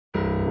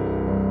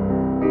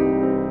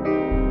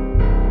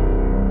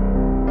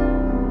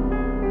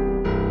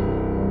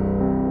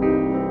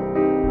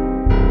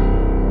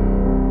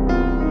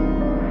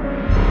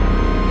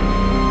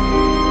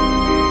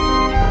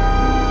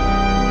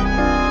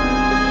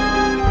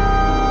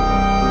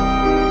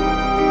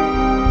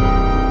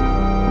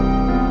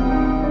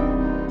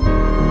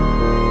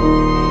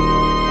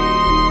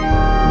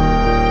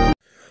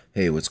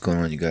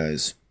on, you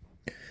guys?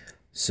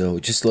 So,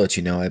 just to let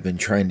you know, I've been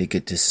trying to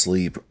get to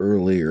sleep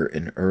earlier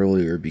and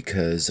earlier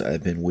because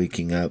I've been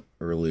waking up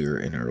earlier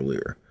and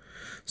earlier.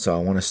 So,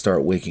 I want to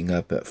start waking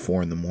up at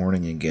 4 in the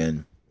morning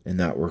again, and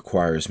that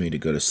requires me to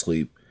go to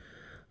sleep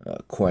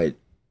quite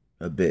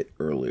a bit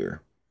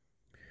earlier.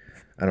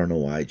 I don't know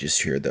why I just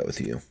shared that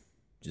with you.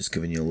 Just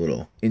giving you a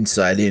little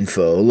inside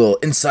info, a little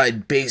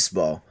inside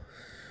baseball.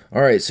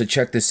 All right, so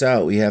check this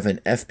out. We have an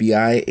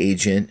FBI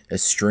agent,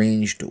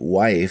 estranged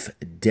wife,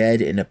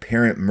 dead in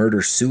apparent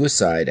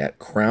murder-suicide at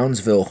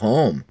Crownsville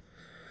home.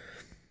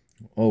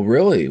 Oh,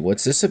 really?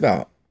 What's this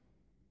about?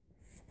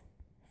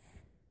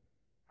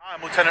 Hi,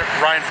 I'm Lieutenant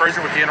Ryan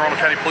Fraser with the Anne Arundel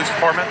County Police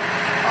Department.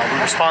 We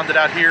responded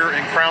out here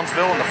in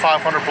Crownsville in the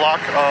 500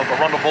 block of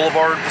Arundel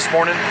Boulevard this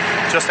morning,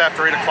 just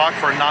after 8 o'clock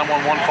for a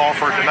 911 call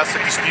for a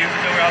domestic dispute.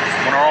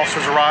 When our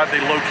officers arrived,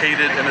 they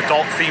located an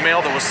adult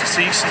female that was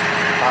deceased.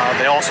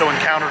 They also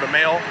encountered a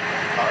male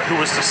who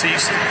was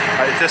deceased.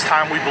 At this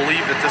time, we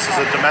believe that this is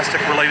a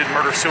domestic-related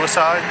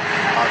murder-suicide.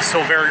 It's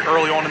still very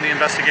early on in the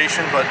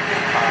investigation, but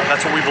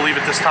that's what we believe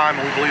at this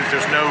time, and we believe that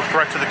there's no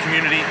threat to the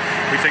community.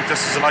 We think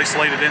this is an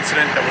isolated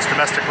incident that was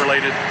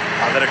domestic-related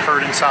that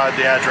occurred inside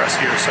the address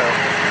here. So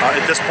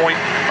at this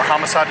point, our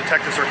homicide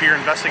detectives are here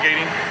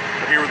investigating.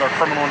 We're here with our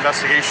criminal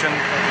investigation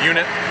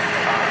unit.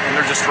 And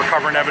they're just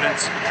recovering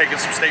evidence,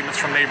 taking some statements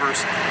from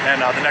neighbors,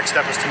 and the next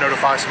step is to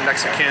notify some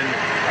next of kin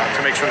to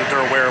make sure that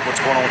they're aware of what's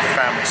going on with the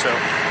family. So,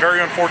 very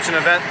unfortunate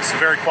event. It's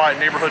a very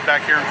quiet neighborhood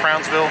back here in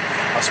Crownsville,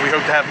 so we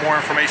hope to have more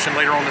information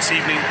later on this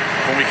evening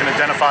when we can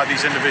identify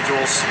these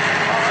individuals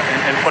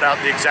and put out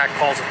the exact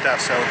cause of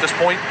death. So, at this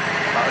point,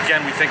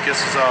 again, we think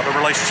this is the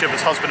relationship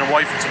is husband and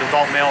wife. It's an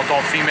adult male,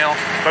 adult female,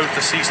 both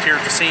deceased here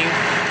at the scene.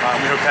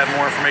 We hope to have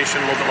more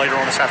information a little bit later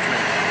on this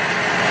afternoon.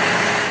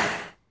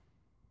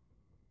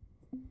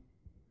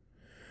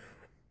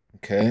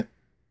 Okay,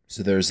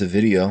 so there's the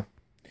video.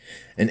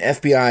 An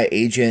FBI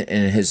agent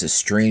and his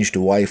estranged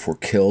wife were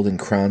killed in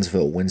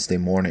Crownsville Wednesday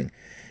morning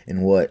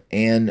in what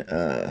Anne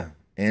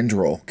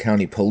Arundel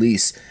County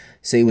Police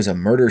say was a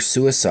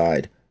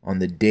murder-suicide on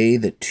the day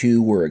the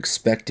two were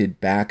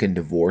expected back in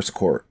divorce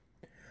court.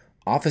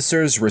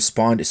 Officers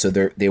responded, so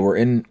they were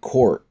in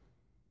court.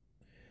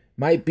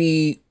 Might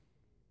be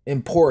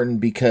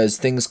important because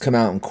things come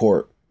out in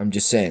court. I'm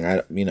just saying,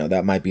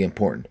 that might be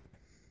important.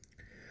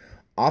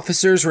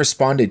 Officers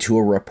responded to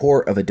a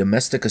report of a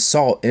domestic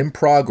assault in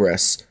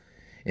progress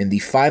in the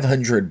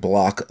 500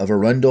 block of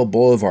Arundel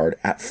Boulevard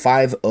at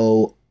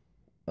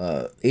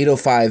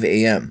 8:05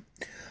 a.m.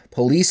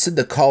 Police said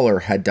the caller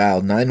had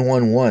dialed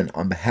 911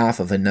 on behalf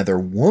of another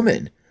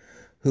woman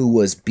who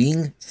was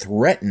being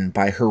threatened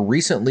by her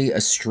recently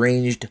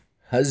estranged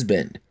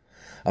husband.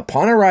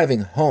 Upon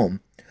arriving at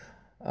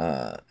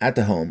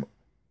the home,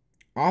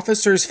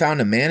 officers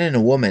found a man and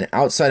a woman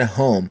outside a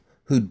home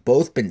who'd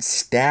both been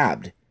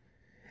stabbed,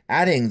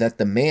 adding that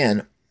the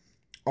man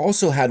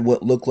also had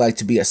what looked like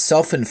to be a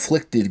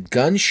self-inflicted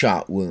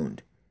gunshot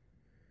wound.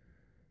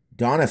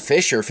 Donna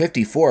Fisher,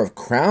 54, of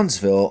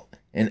Crownsville,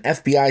 and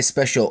FBI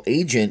Special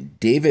Agent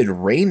David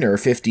Rayner,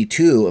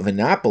 52, of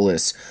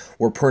Annapolis,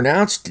 were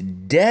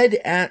pronounced dead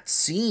at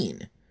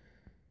scene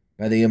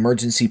by the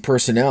emergency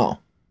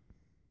personnel.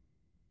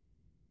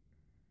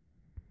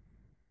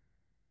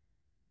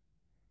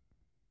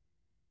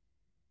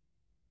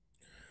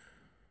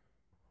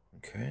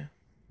 Okay.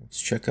 Let's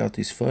check out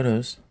these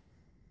photos.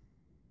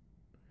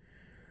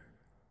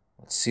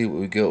 Let's see what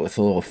we got with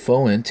a little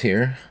faux int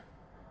here.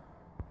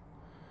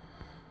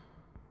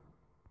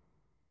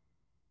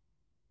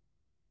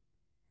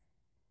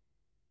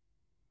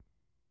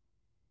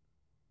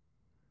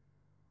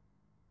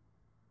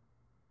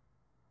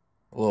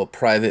 A little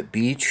private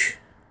beach.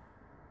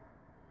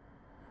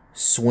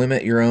 Swim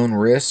at your own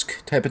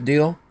risk type of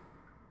deal.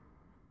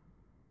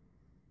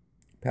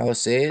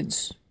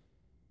 Palisades.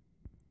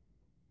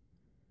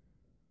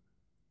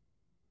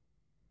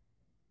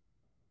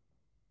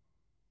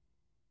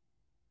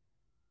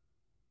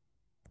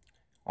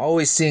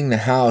 Always seeing the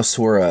house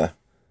where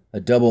a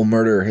double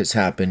murder has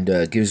happened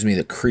gives me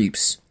the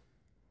creeps.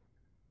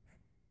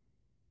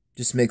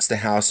 Just makes the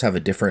house have a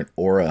different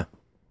aura.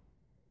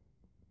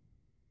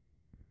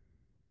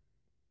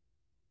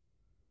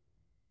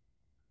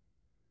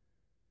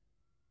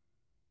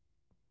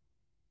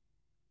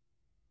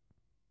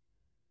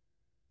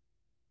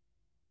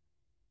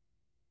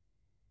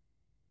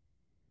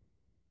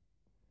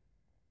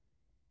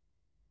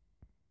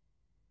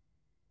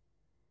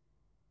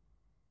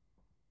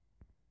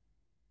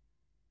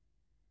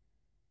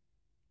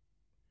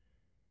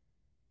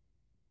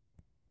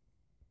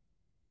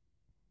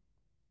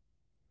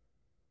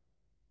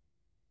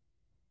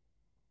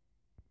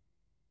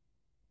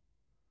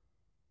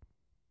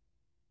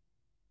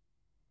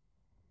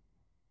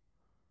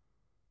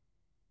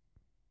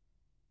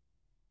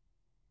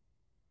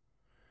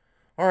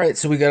 All right,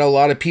 so we got a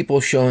lot of people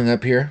showing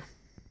up here.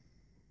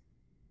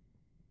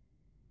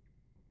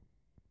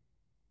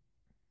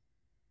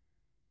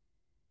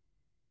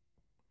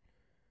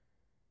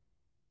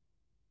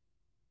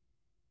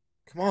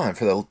 Come on,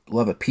 for the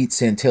love of Pete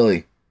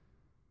Santilli.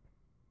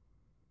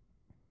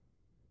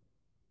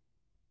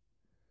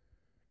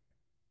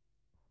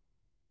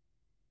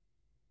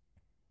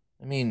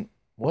 I mean,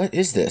 what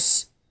is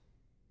this?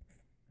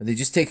 Are they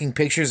just taking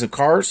pictures of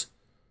cars?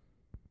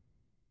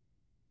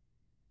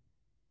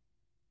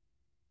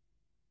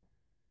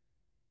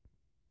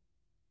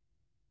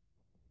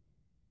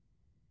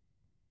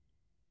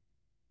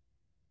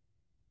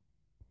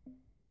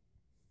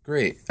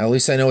 Great. At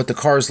least I know what the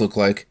cars look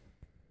like.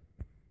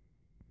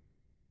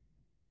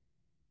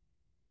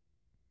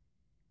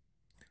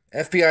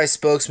 FBI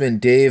spokesman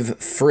Dave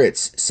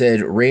Fritz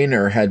said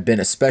Rayner had been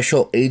a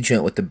special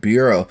agent with the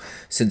Bureau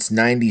since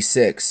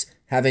 '96,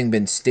 having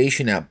been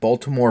stationed at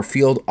Baltimore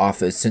field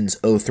office since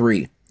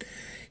 '03.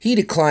 He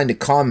declined to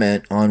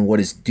comment on what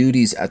his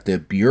duties at the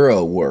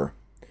Bureau were.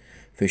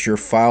 Fisher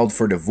filed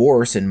for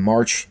divorce in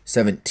March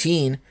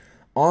 17.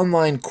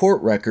 Online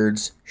court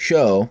records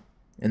show,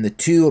 and the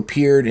two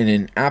appeared in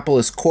an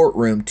Annapolis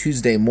courtroom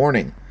Tuesday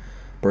morning.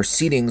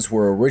 Proceedings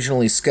were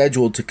originally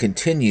scheduled to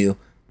continue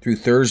through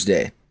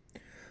Thursday.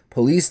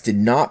 Police did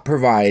not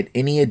provide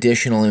any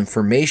additional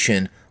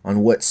information on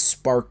what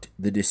sparked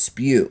the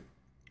dispute.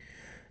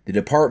 The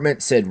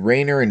department said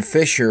Rayner and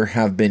Fisher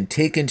have been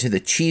taken to the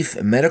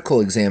chief medical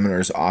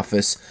examiner's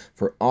office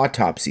for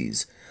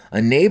autopsies.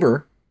 A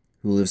neighbor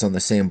who lives on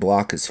the same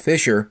block as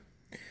Fisher,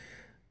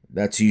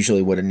 that's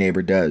usually what a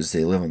neighbor does,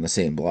 they live on the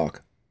same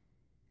block,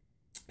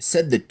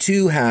 said the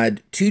two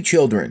had 2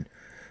 children.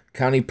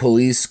 County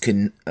police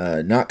can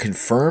not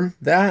confirm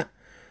that,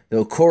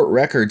 though court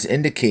records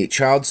indicate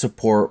child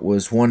support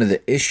was one of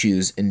the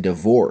issues in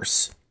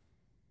divorce.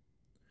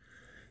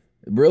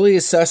 It really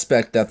is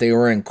suspect that they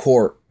were in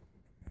court.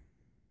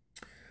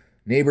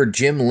 Neighbor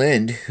Jim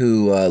Lind,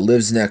 who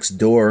lives next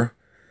door,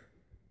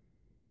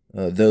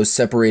 though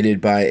separated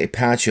by a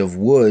patch of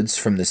woods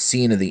from the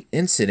scene of the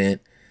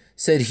incident,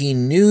 said he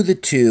knew the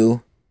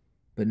two,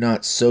 but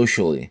not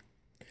socially.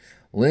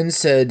 Lind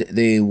said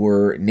they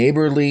were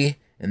neighborly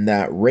and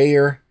that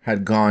Rayer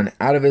had gone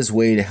out of his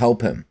way to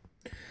help him.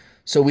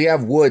 So we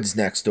have woods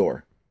next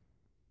door.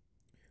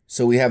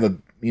 So we have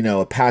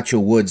a patch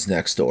of woods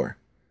next door.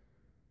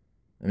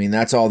 I mean,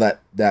 that's all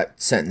that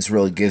sentence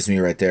really gives me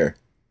right there.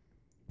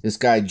 This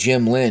guy,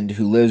 Jim Lind,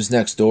 who lives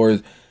next door,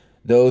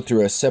 though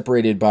through a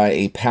separated by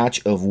a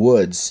patch of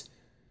woods,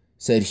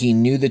 said he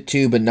knew the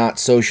two, but not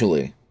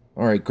socially.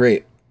 All right,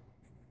 great.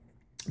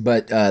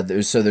 But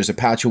there's a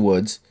patch of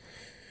woods.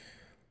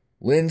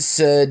 Lind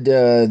said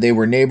they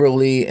were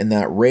neighborly and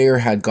that Rayer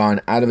had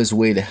gone out of his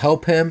way to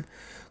help him.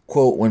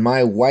 Quote, when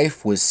my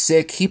wife was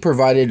sick, he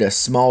provided a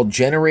small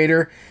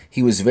generator.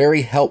 He was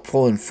very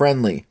helpful and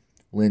friendly,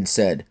 Lind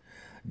said.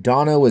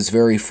 Donna was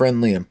very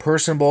friendly and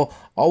personable,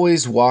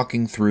 always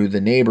walking through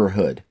the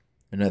neighborhood.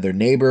 Another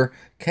neighbor,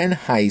 Ken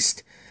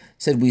Heist,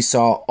 said we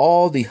saw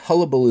all the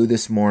hullabaloo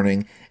this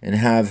morning and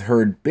have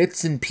heard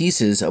bits and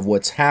pieces of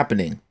what's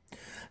happening.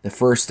 The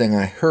first thing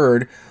I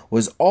heard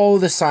was all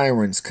the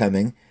sirens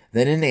coming,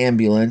 then an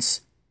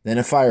ambulance, then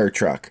a fire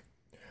truck.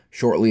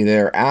 Shortly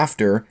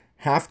thereafter,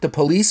 half the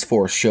police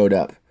force showed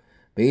up.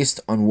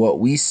 Based on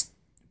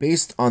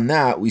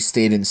that, we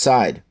stayed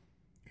inside.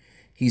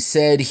 He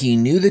said he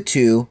knew the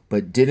two,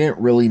 but didn't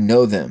really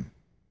know them.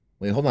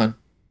 Wait, hold on.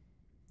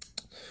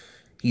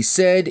 He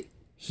said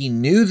he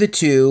knew the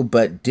two,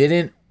 but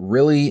didn't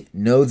really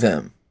know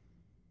them.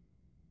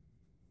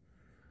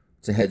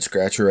 It's a head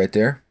scratcher right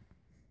there.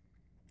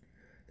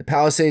 The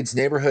Palisades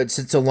neighborhood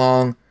sits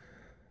along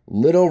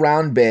Little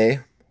Round Bay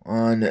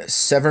on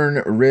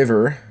Severn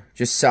River,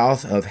 just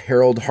south of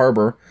Herald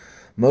Harbor.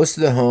 Most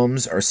of the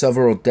homes are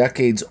several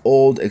decades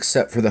old,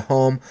 except for the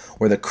home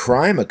where the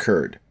crime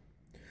occurred.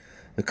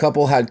 The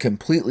couple had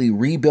completely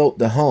rebuilt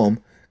the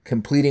home,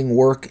 completing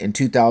work in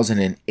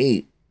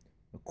 2008,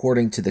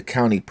 according to the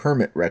county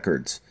permit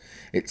records.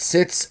 It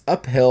sits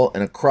uphill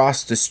and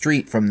across the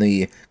street from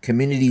the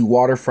community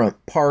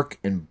waterfront park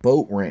and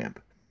boat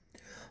ramp.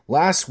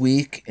 Last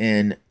week,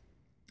 an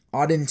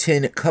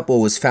Odenton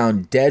couple was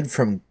found dead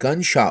from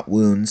gunshot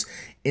wounds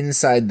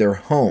inside their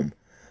home.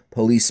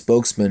 Police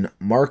spokesman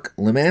Mark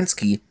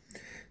Lemansky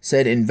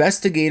said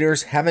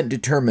investigators haven't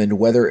determined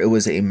whether it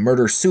was a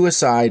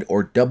murder-suicide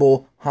or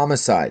double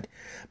homicide,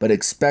 but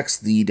expects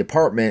the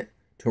department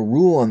to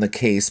rule on the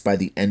case by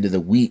the end of the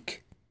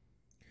week.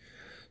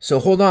 So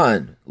hold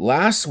on.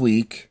 Last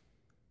week,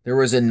 there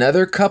was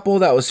another couple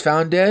that was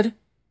found dead?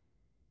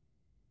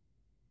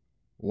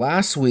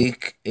 Last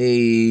week,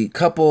 a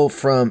couple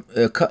from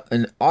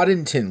an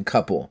Odenton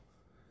couple.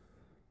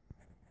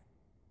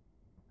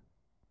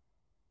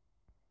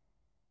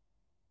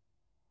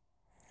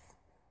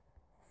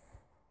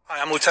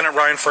 Hi, I'm Lieutenant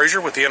Ryan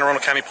Frazier with the Anne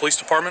Arundel County Police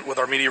Department with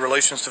our Media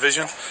Relations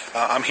Division.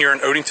 I'm here in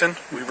Odenton.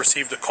 We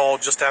received a call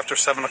just after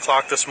 7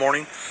 o'clock this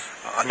morning,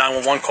 a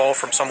 911 call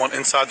from someone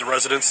inside the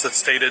residence that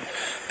stated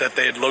that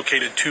they had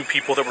located 2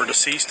 people that were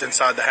deceased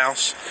inside the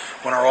house.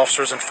 When our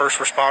officers and first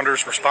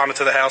responders responded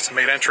to the house and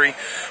made entry,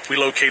 we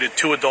located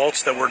 2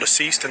 adults that were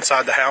deceased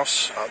inside the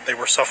house. They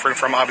were suffering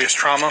from obvious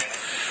trauma.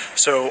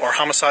 So our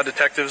homicide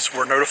detectives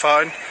were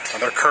notified.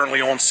 They're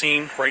currently on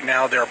scene. Right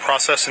now they are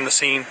processing the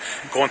scene,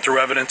 going through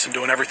evidence and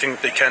doing everything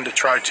that they can to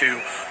try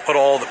to put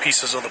all the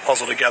pieces of the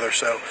puzzle together.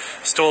 So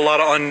still a lot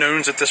of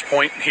unknowns at this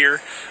point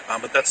here,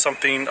 but that's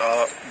something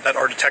that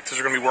our detectives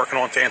are going to be working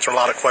on to answer a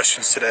lot of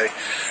questions today.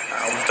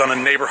 We've done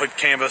a neighborhood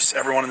canvas.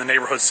 Everyone in the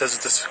neighborhood says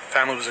that this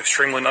family was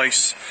extremely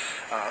nice,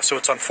 so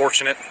it's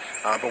unfortunate,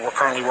 but we're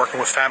currently working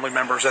with family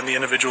members and the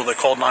individual that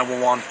called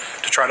 911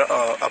 to try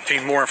to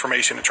obtain more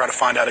information and try to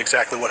find out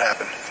exactly what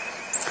happened.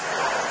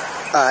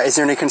 Is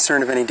there any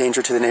concern of any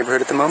danger to the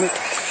neighborhood at the moment?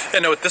 Yeah,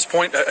 no, at this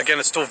point, again,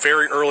 it's still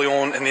very early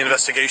on in the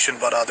investigation,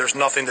 but there's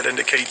nothing that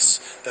indicates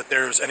that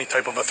there's any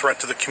type of a threat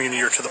to the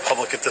community or to the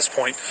public at this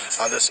point.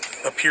 This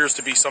appears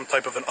to be some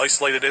type of an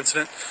isolated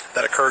incident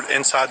that occurred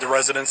inside the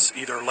residence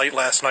either late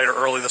last night or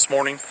early this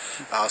morning,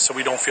 so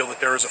we don't feel that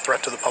there is a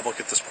threat to the public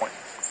at this point.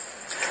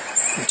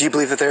 Do you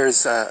believe that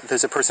there's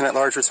a person at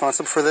large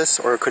responsible for this,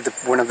 or could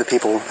one of the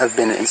people have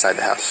been inside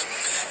the house?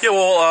 Yeah,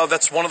 well,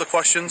 that's one of the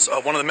questions,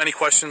 one of the many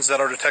questions that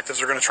our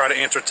detectives are going to try to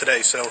answer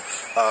today. So,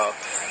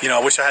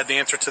 I wish I had the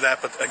answer to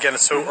that, but again,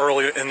 it's so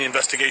early in the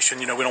investigation,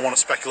 we don't want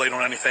to speculate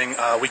on anything.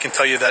 We can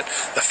tell you that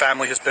the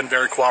family has been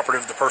very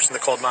cooperative. The person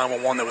that called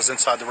 911 that was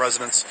inside the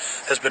residence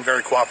has been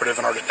very cooperative,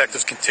 and our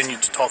detectives continue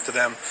to talk to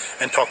them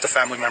and talk to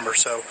family members.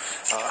 So,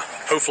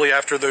 hopefully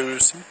after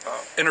those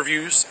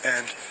interviews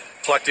and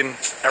collecting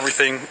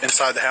everything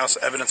inside the house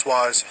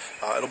evidence-wise,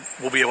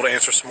 we'll be able to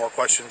answer some more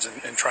questions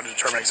and try to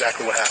determine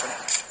exactly what happened.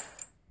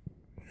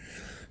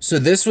 So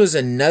this was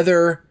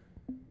another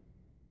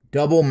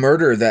double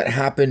murder that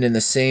happened in the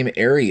same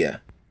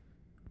area.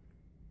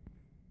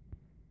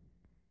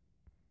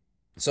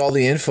 That's all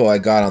the info I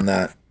got on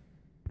that.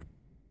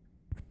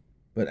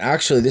 But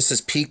actually, this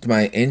has piqued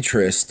my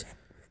interest.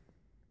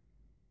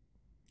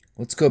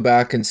 Let's go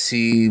back and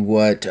see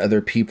what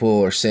other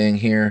people are saying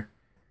here.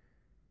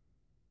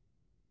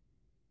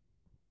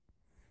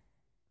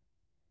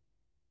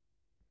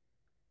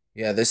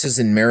 Yeah, this is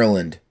in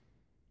Maryland.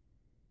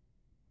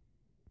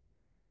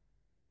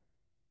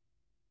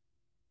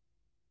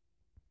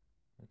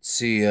 Let's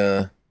see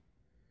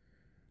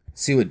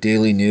what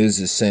Daily News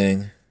is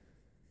saying.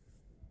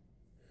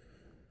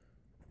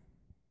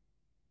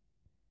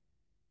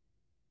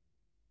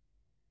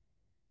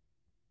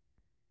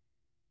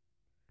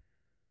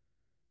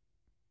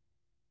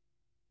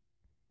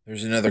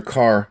 There's another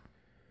car.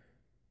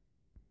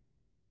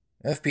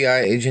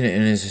 FBI agent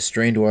and his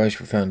estranged wife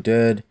were found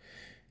dead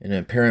in an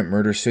apparent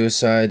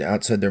murder-suicide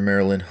outside their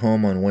Maryland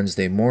home on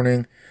Wednesday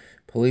morning.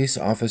 Police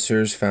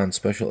officers found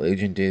Special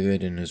Agent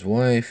David and his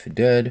wife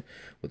dead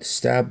with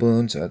stab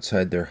wounds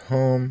outside their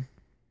home.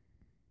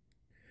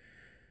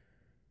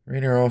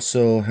 Rayner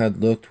also had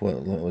looked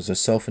what was a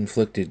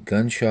self-inflicted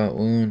gunshot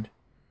wound.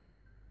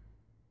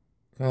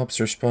 Cops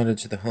responded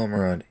to the home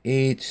around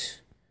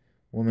 8.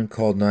 Woman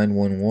called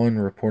 911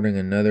 reporting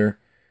another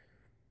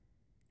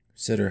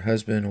said her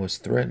husband was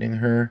threatening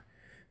her.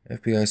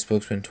 FBI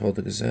spokesman told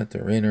the Gazette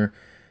that Rayner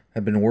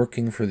had been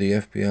working for the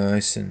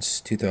FBI since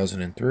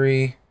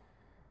 2003.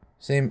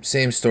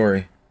 Same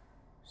story.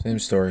 Same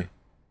story.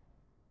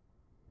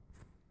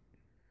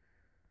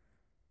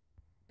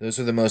 Those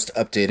are the most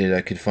updated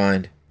I could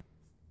find.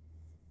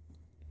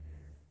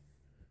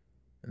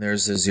 And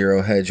there's the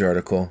Zero Hedge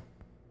article.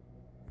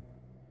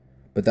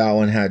 But that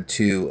one had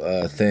two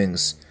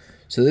things.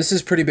 So this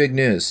is pretty big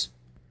news.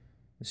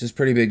 This is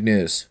pretty big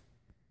news.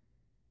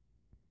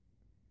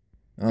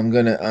 I'm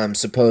gonna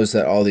suppose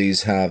that all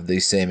these have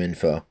the same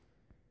info,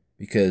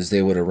 because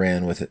they would have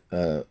ran with it.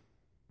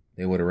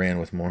 They would have ran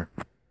with more.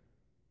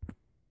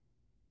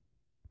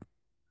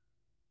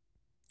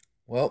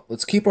 Well,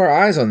 let's keep our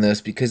eyes on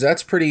this, because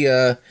that's pretty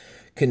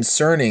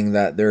concerning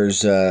that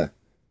there's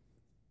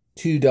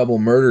 2 double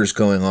murders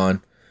going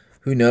on.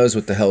 Who knows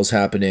what the hell's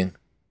happening?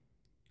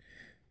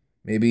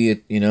 Maybe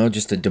it,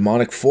 just a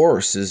demonic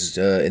force is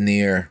in the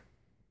air.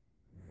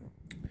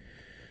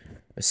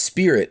 A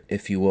spirit,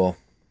 if you will.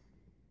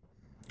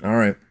 All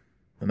right,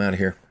 I'm out of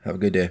here. Have a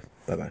good day.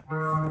 Bye-bye.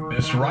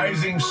 This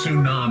rising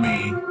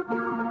tsunami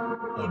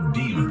of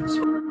demons.